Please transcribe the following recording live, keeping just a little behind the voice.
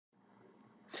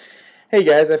Hey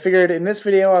guys, I figured in this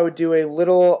video I would do a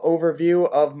little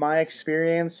overview of my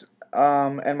experience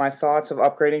and my thoughts of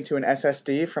upgrading to an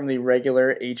SSD from the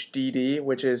regular HDD,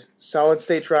 which is solid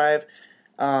state drive,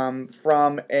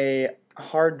 from a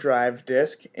hard drive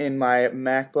disk in my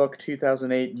MacBook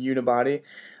 2008 unibody.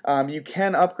 You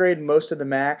can upgrade most of the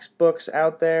MacBooks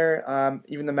out there,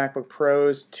 even the MacBook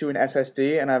Pros, to an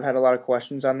SSD, and I've had a lot of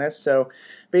questions on this. So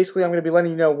basically I'm going to be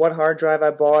letting you know what hard drive I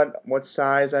bought, what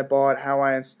size I bought, how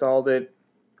I installed it,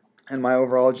 and my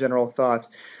overall general thoughts.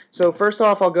 So first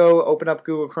off, I'll go open up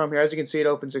Google Chrome here. As you can see, it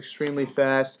opens extremely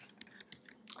fast.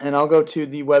 And I'll go to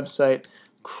the website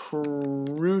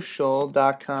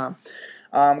Crucial.com.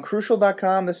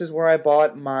 Crucial.com, this is where I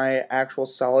bought my actual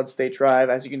solid state drive.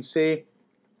 As you can see,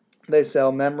 they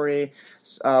sell memory,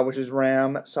 which is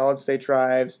RAM, solid state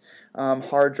drives,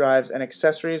 hard drives, and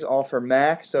accessories, all for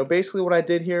Mac. So basically what I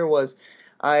did here was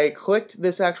I clicked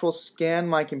this actual scan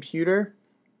my computer,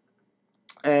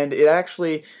 and it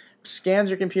actually scans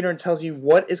your computer and tells you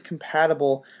what is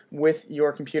compatible with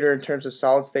your computer in terms of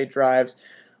solid state drives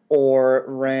or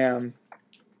RAM.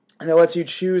 And it lets you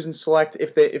choose and select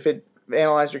if it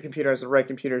analyzed your computer as the right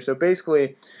computer. So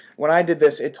basically, when I did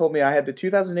this, it told me I had the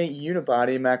 2008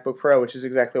 unibody MacBook Pro, which is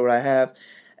exactly what I have.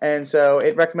 And so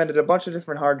it recommended a bunch of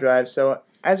different hard drives. So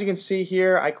as you can see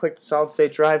here, I clicked the solid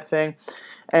state drive thing,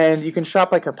 and you can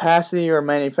shop by capacity or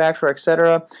manufacturer,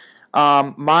 etc.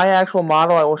 My actual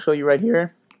model I will show you right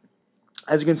here.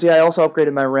 As you can see, I also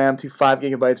upgraded my RAM to 5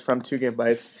 gigabytes from 2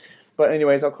 gigabytes. But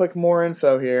anyways, I'll click more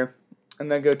info here and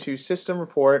then go to system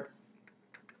report.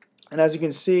 And as you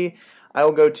can see, I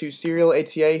will go to serial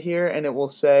ATA here, and it will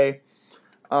say,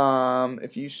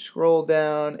 if you scroll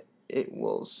down, it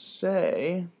will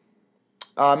say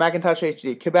Macintosh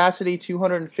HD, capacity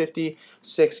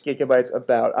 256 gigabytes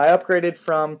about. I upgraded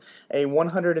from a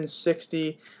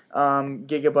 160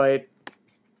 gigabyte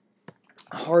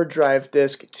hard drive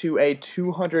disk to a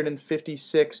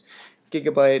 256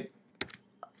 gigabyte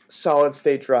solid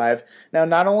state drive. Now,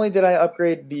 not only did I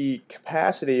upgrade the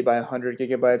capacity by 100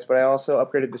 gigabytes, but I also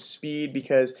upgraded the speed,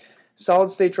 because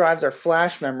solid state drives are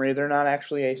flash memory. They're not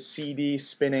actually a CD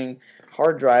spinning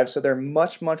hard drive, so they're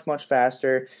much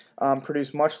faster,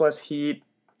 produce much less heat,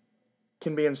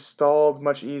 can be installed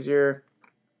much easier,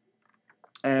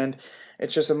 and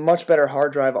it's just a much better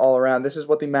hard drive all around. This is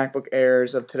what the MacBook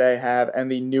Airs of today have,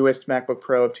 and the newest MacBook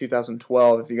Pro of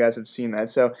 2012, if you guys have seen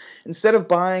that. So instead of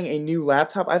buying a new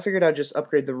laptop, I figured I'd just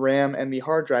upgrade the RAM and the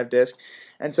hard drive disk.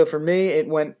 And so for me, it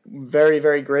went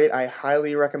very great. I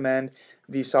highly recommend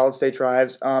the solid state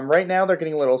drives. Right now, they're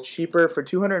getting a little cheaper. For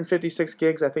 256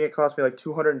 gigs, I think it cost me like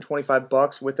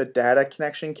 $225 with a data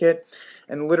connection kit.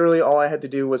 And literally all I had to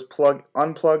do was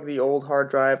unplug the old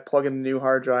hard drive, plug in the new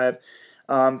hard drive,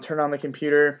 turn on the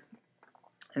computer,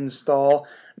 install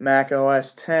Mac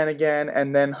OS 10 again,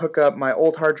 and then hook up my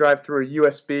old hard drive through a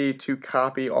USB to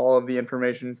copy all of the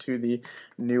information to the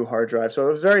new hard drive. So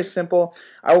it was very simple.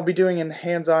 I will be doing a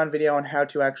hands-on video on how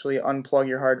to actually unplug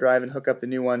your hard drive and hook up the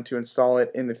new one to install it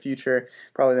in the future,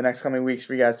 probably the next coming weeks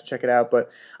for you guys to check it out.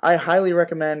 But I highly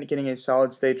recommend getting a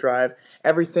solid state drive.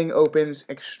 Everything opens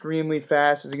extremely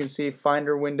fast. As you can see,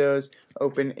 Finder windows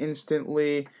open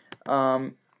instantly.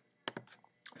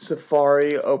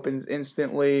 Safari opens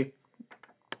instantly,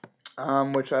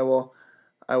 which I will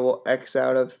X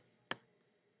out of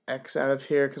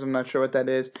here because I'm not sure what that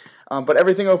is. But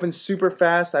everything opens super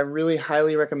fast. I really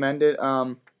highly recommend it.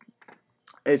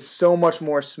 It's so much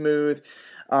more smooth,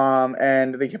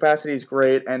 and the capacity is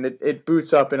great, and it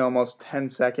boots up in almost 10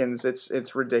 seconds.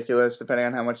 It's ridiculous depending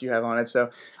on how much you have on it.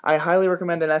 So I highly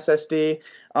recommend an SSD.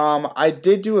 I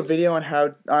did do a video on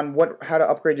how to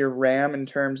upgrade your RAM in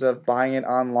terms of buying it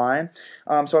online.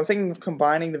 So I'm thinking of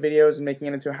combining the videos and making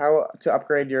it into how to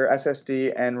upgrade your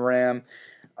SSD and RAM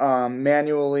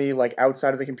manually, like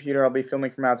outside of the computer. I'll be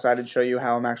filming from outside and show you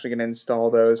how I'm actually going to install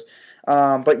those.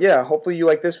 But yeah, hopefully you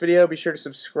like this video. Be sure to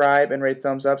subscribe and rate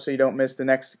thumbs up so you don't miss the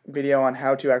next video on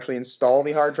how to actually install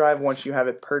the hard drive once you have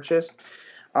it purchased.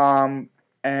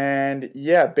 And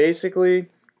yeah, basically,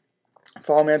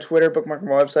 follow me on Twitter, bookmark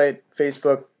my website,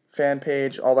 Facebook, fan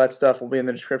page, all that stuff will be in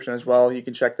the description as well. You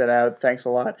can check that out. Thanks a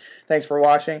lot. Thanks for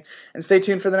watching, and stay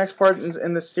tuned for the next part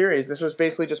in this series. This was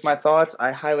basically just my thoughts.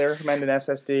 I highly recommend an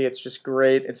SSD. It's just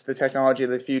great. It's the technology of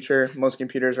the future. Most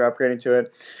computers are upgrading to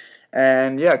it.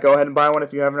 And yeah, go ahead and buy one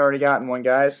if you haven't already gotten one,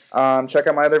 guys. Check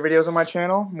out my other videos on my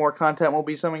channel. More content will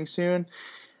be coming soon.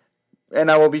 And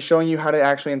I will be showing you how to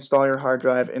actually install your hard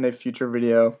drive in a future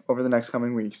video over the next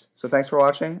coming weeks. So thanks for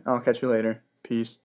watching. I'll catch you later. Peace.